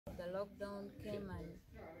lockdown came and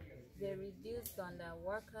they reduced on the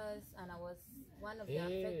workers, and I was one of the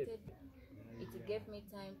affected. It gave me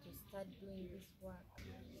time to start doing this work.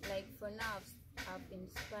 Like for now, I've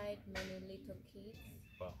inspired many little kids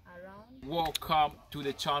around. Welcome to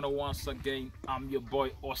the channel once again. I'm your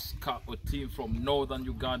boy Oscar, a team from northern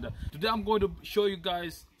Uganda. Today I'm going to show you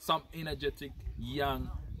guys some energetic, young,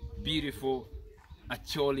 beautiful,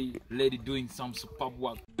 actually lady doing some superb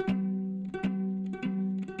work.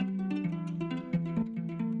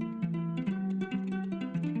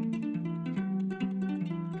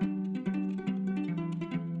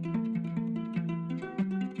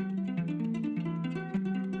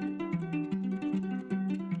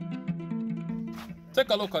 Take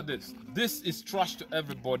a look at this. This is trash to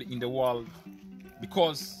everybody in the world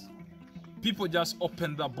because people just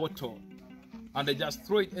open the bottle and they just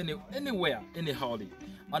throw it anywhere, anyhow.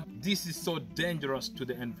 And this is so dangerous to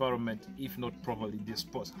the environment if not properly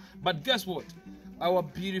disposed. But guess what? Our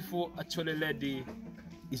beautiful actually lady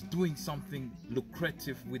is doing something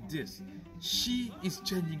lucrative with this. She is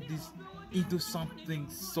changing this into something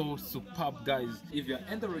so superb, guys. If you're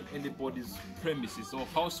entering anybody's premises or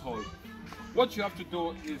household, what you have to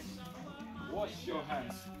do is wash your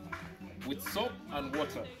hands with soap and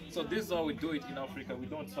water. So this is how we do it in Africa. We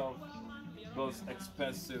don't have those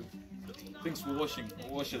expensive things for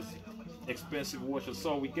washers, expensive washers.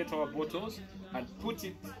 So we get our bottles and put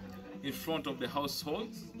it in front of the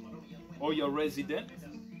household or your resident.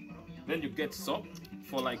 Then you get soap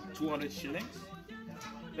for like 200 shillings.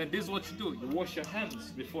 Then this is what you do. You wash your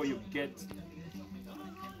hands before you get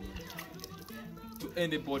to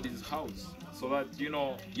anybody's house, so that you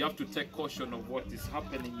have to take caution of what is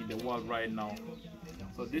happening in the world right now.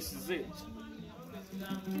 So this is it. My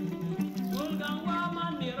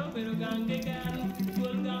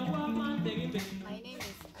name is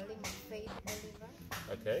Oliver.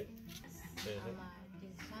 Okay. I'm a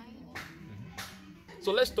designer.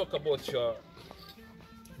 So let's talk about your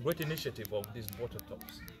great initiative of these bottle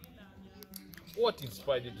tops. What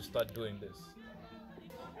inspired you to start doing this?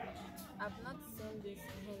 I've not seen this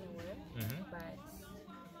anywhere, but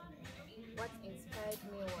what inspired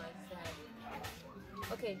me was that,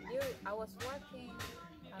 okay, I was working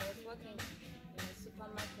in a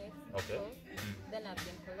supermarket. Okay. Then I've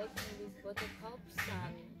been collecting these bottle cups,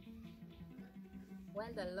 and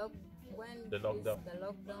when the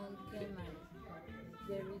lockdown came and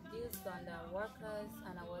they reduced on the workers,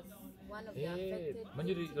 and I was one of the affected. When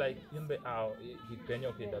you did like Yes.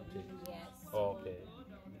 Oh, okay.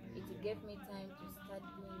 It gave me time to start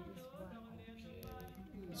doing this work.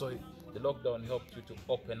 Okay. So the lockdown helped you to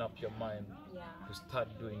open up your mind to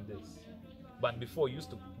start doing this. But before, you used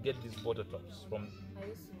to get these bottle tops from... I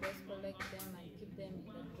used to just collect them and keep them in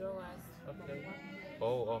the drawers. Okay.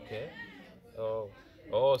 Oh, okay.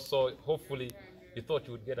 Oh, so hopefully you thought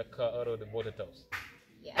you would get a car out of the bottle tops.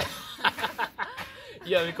 Yeah.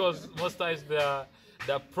 Yeah, because most times there are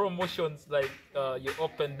promotions like you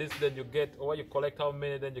open this, then you get, or you collect how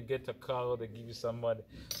many, then you get a car, or they give you some money.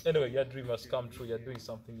 Anyway, your dream has come true. You're doing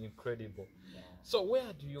something incredible. Yeah. So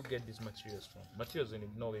where do you get these materials from? Materials in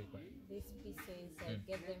Norway? These pieces, I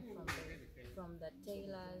get them from the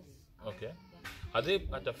tailors. Okay. Yeah. Are they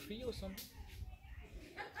at a fee or something?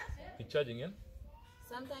 You charging in?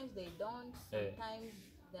 Sometimes they don't. Sometimes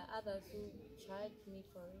there are others who charge me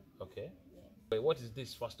for it. Okay. Yeah. Wait, what is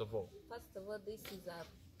this first of all? First of all, this is a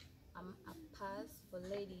pass for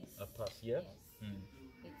ladies. A pass, yeah? Yes.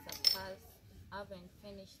 It's a pass. I haven't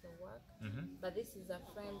finished the work, but this is a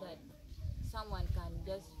frame that someone can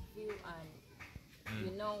just view and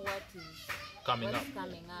you know what is coming up.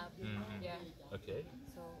 Yeah. Okay.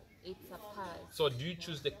 So it's a pass. So do you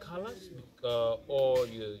choose the colors, or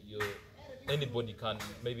you anybody can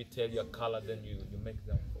maybe tell you a color, then you make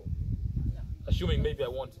them for? No. Assuming maybe I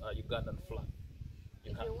want a Ugandan flag.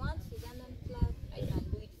 If you want Ugandan flag, I can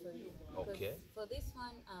do it for you. Okay. For this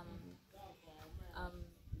one,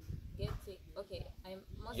 okay. I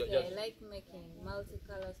like making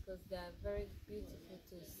multicolors because they are very beautiful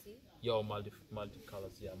to see. Your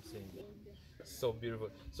multicolors, yeah, I'm saying that. So beautiful.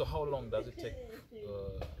 So how long does it take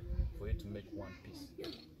for you to make one piece?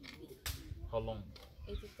 How long?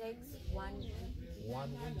 It takes 1 week.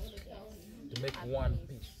 1 week? Yes. To make one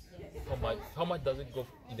piece? Yes. How much does it go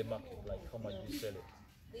in the market? Like how much do you sell it?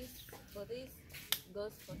 This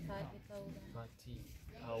goes for 30,000.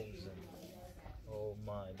 30,000. Oh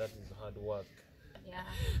my, that is hard work. Yeah.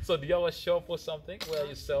 So do you have a shop or something where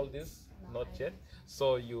you sell this? No, Not yet.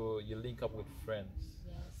 So you link up with friends.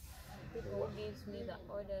 Yes. People who gives me the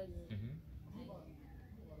orders.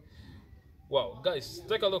 Wow, guys,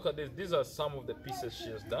 take a look at this. These are some of the pieces she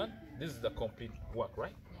has done. This is the complete work,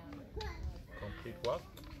 right? Yeah. Complete work.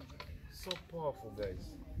 So powerful,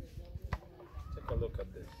 guys. Take a look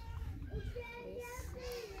at this.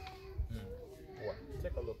 Wow.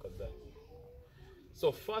 Take a look at that.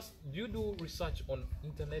 So first, do you do research on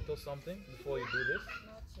internet or something before you do this?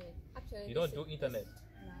 Not yet. Actually, You don't do internet?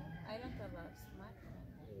 No, I don't have a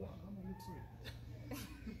smartphone. Wow.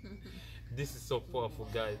 This is so powerful,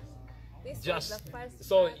 guys. This Just was the first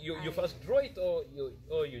so part you first draw it,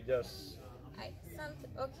 or you just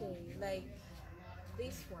okay, like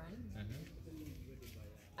this one.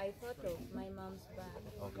 I thought of my mom's bag,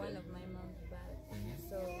 one of my mom's bags.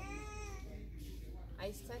 So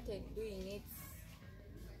I started doing it,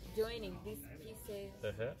 joining these pieces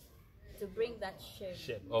to bring that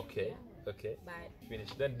shape. Okay. Yeah. Okay. But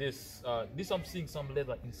Finish. Then this I'm seeing some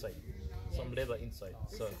leather inside. Some leather inside.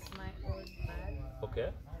 this So is my old bag. okay.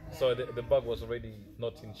 So the bag was already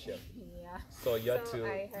not in shape. Yeah. So you had to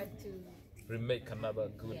I had to remake another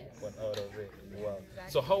good one out of it. Wow.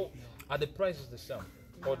 Exactly. So how are the prices the same?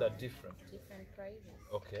 Or they're different? different prices.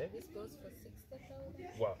 Okay. This goes for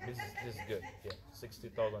 60,000. Wow, this is good. Yeah,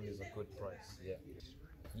 60,000 is a good price. Yeah.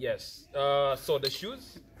 Yes. So the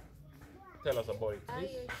shoes. Tell us about it,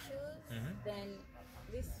 please. Your shoes. Then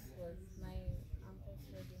this was my uncle's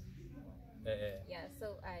wedding. Yeah.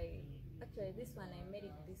 So actually this one I made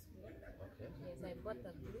it this way. Okay. Yes, I bought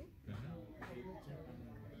the glue.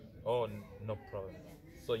 Oh, no problem.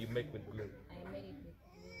 So you make with glue. I made it with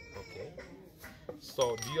glue. Okay.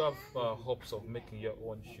 So do you have hopes of making your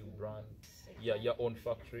own shoe brand? Yeah, your own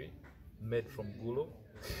factory made from gulo?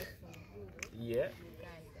 Yeah,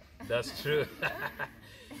 that's true.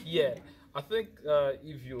 Yeah, I think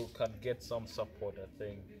if you can get some support, I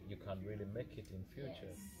think you can really make it in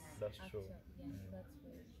future. That's true. Yes, that's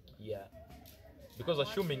very true. Yeah, because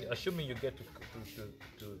assuming you get to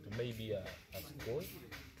maybe a school,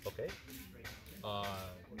 okay,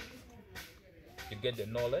 you get the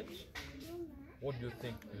knowledge. What do you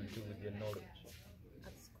think you'll do with your knowledge?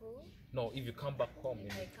 At school? No, if you come back home in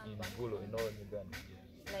Gulo, in Northern Uganda.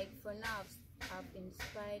 Like for now, I've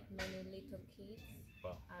inspired many little kids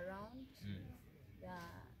around.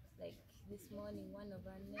 Like this morning, one of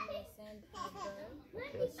our neighbors sent her girl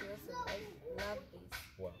because she also loved this.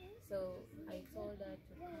 Wow. So I told her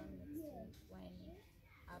to come next week when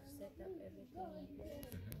I've set up everything.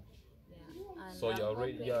 Yeah. And so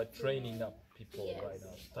you're training up people Yes. right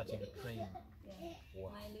now, starting to train. Yeah. Wow.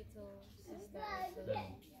 My little sister also,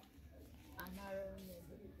 Amara,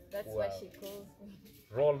 that's Wow. what she calls me.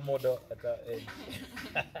 Role model at that age.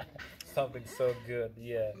 Something so good.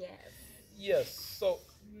 Yeah. Yes. Yes. So,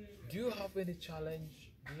 do you have any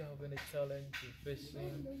challenge? Do you have any challenge you're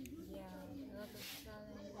facing? Yeah, a lot of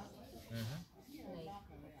challenges. Like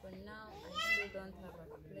for now, I still don't have a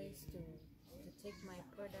place to take my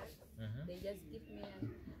products. They just give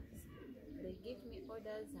me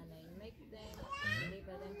orders and I make them,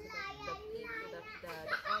 deliver them to the people,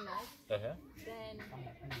 the owners. Then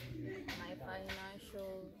my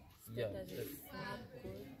financial status is not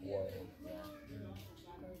good. Wow. Yeah.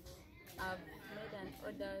 Because I've made an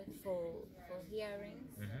order for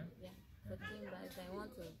earrings. Yeah. For timbers, I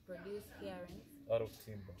want to produce earrings Out of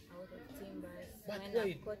timber. out of timbers. But When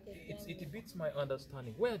wait, I've coated them, it beats my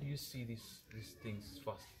understanding. Where do you see these things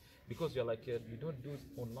first? Because you're like you don't do it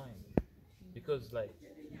online. Because like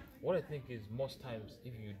what I think is most times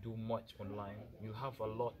if you do much online, you have a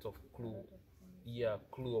lot of clue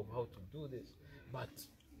of how to do this. But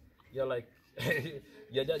you're like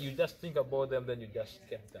you just think about them, then you just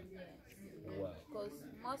get them. yes. Wow. Because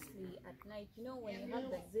mostly at night, when you have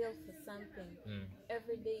the zeal for something,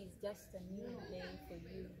 every day is just a new day for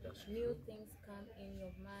you. That's New things come in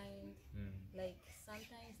your mind. Like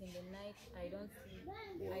sometimes in the night, I don't sleep.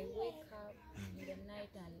 I wake up in the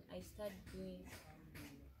night and I start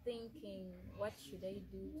thinking, what should I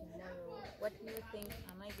do tomorrow? What new thing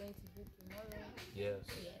am I going to do tomorrow? Yes.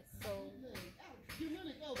 Yes.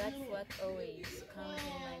 So that's what always comes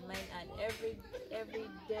in my mind, and every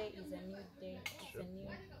day is a new day. It's a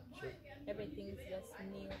new. Everything's just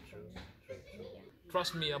new for me. Yeah.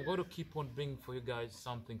 Trust me, I'm going to keep on bringing for you guys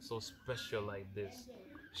something so special like this.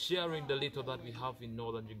 Sharing the little that we have in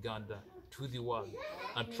Northern Uganda to the world.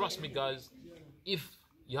 And trust me guys, if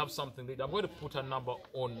you have something little, I'm going to put a number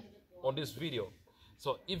on this video.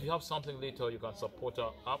 So if you have something little you can support her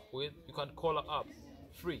up with, you can call her up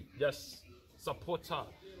free. Just support her.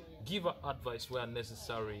 Give her advice where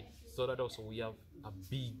necessary, so that also we have a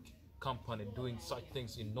big company doing such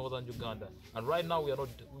things in Northern Uganda. And right now we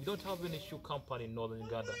don't have any shoe company in Northern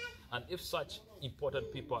Uganda. And if such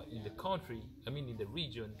important people are in the country, in the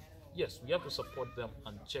region, yes, we have to support them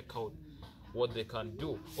and check out what they can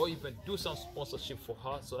do, or even do some sponsorship for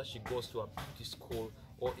her so that she goes to a beauty school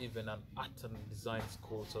or even an art and design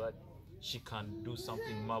school so that she can do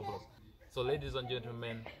something marvelous. So ladies and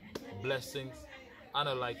gentlemen, blessings, and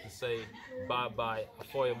I'd like to say bye bye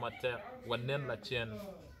for your matter.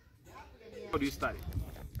 How do you start it?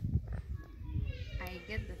 I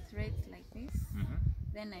get the threads like this,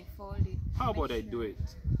 then I fold it. How about I do it?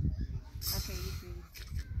 Okay, you do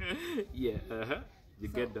it. Yeah, you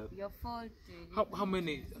So get that. your fold. How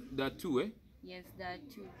many? There are two, eh? Yes, there are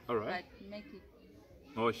two. All right. But make it.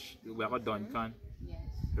 Oh, we are done, can. Yes.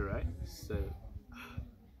 All right. So,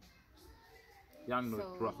 young So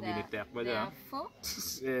not rock there, unit but there are 4.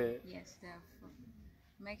 yeah. Yes, there are 4.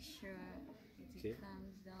 Make sure it Okay.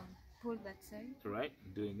 comes down. Pull that side. All right,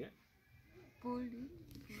 doing it. Pull it.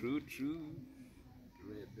 True.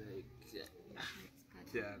 Rebecca. Let's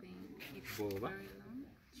cut Yeah. the thing. It's Boba. very long.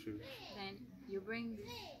 True. Then you bring this.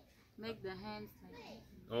 Make the hands like this.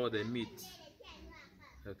 Oh, they meet.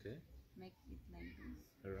 Okay. Make it like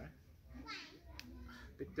this. All right.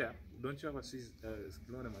 Pick that. Don't you have a scissor,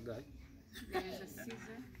 my guy? There is a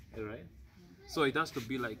scissor. All right. So it has to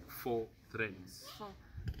be like 4 threads.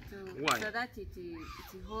 Why? So that it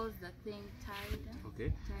holds the thing tight.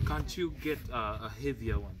 Okay. Can't you get a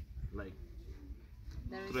heavier one, like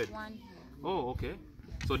there is thread? One here. Oh, okay.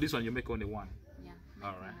 So this one you make only one. Yeah.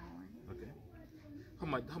 All right. One. Okay.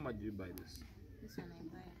 How much do you buy this? This one I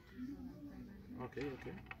buy at 2,500.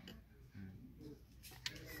 Okay.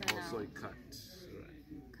 So Also now, a cut.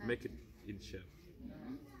 Right. cut. Make it in shape.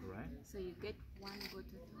 Right. So you get one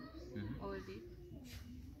bottle, hold it.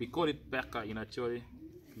 We call it pekka in actually.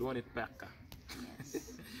 We want it pekka. Yes.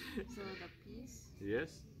 So the piece,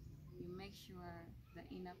 Yes. you make sure the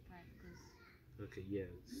inner part goes. Okay. Yeah.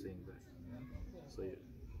 Saying that. So you.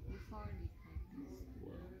 You fold it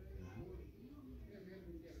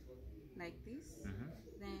like this.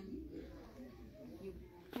 Then you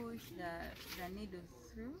push the needle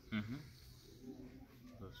through.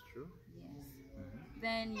 That's true. Yes.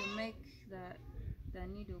 Then you make the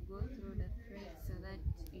needle go through the thread so that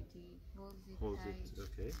it holds it tight.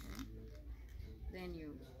 Okay. Then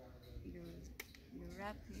you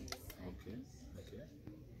wrap it like this. Okay.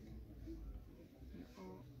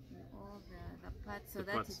 You all the parts so The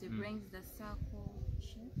that parts, it brings the circle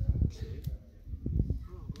shape. Okay.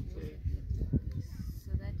 Okay.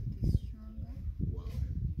 So that it is stronger. Wow.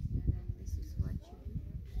 And then this is what you do.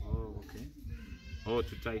 Oh, okay. Oh,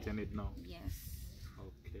 to tighten it now. Yes.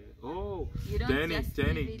 Okay. Oh, You don't then just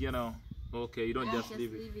it, leave it. you know. Okay, you don't Don't just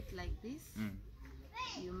leave it. leave it like this.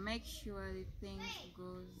 You make sure the thing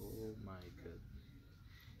goes. Oh my God.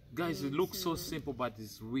 Guys, it looks so simple, but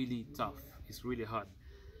it's really tough. It's really hard.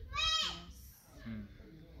 Yes.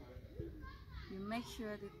 You make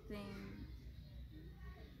sure the thing,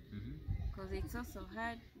 because it's also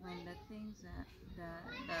hard when the things are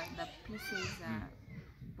the pieces are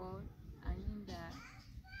both. I mean that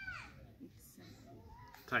it's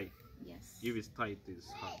Tight. yes. If it's tight, it's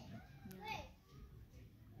hard. Yeah.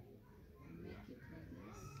 Make it like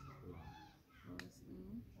this. Goes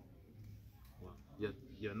in. Wow.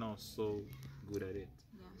 You're now so good at it.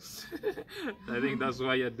 Yeah. I think that's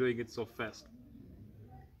why you're doing it so fast.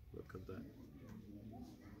 Look at that.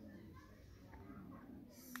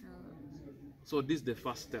 So this is the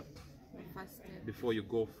first step The first step. before you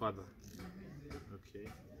go further. Okay.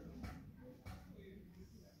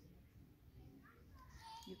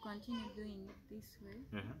 You continue doing it this way,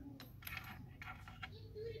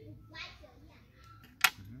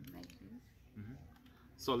 like this.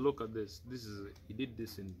 So look at this. This is he did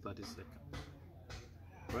this in 30 seconds,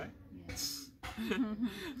 right? Yes.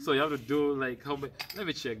 So you have to do like how many? Let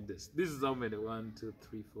me check this. This is how many? 1, 2,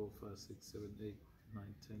 3, 4, 5, 6, 7, 8, 9,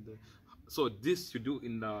 10. So this you do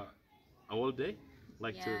in a whole day,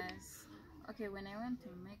 like Yes. Okay, when I want to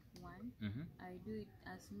make one, I do it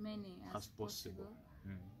as many as possible.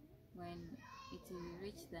 When it will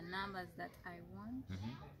reach the numbers that I want,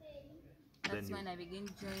 that's when I begin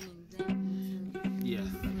joining them into Yeah.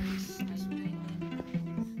 I join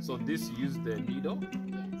them. So this use the needle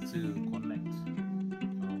Yes. to connect.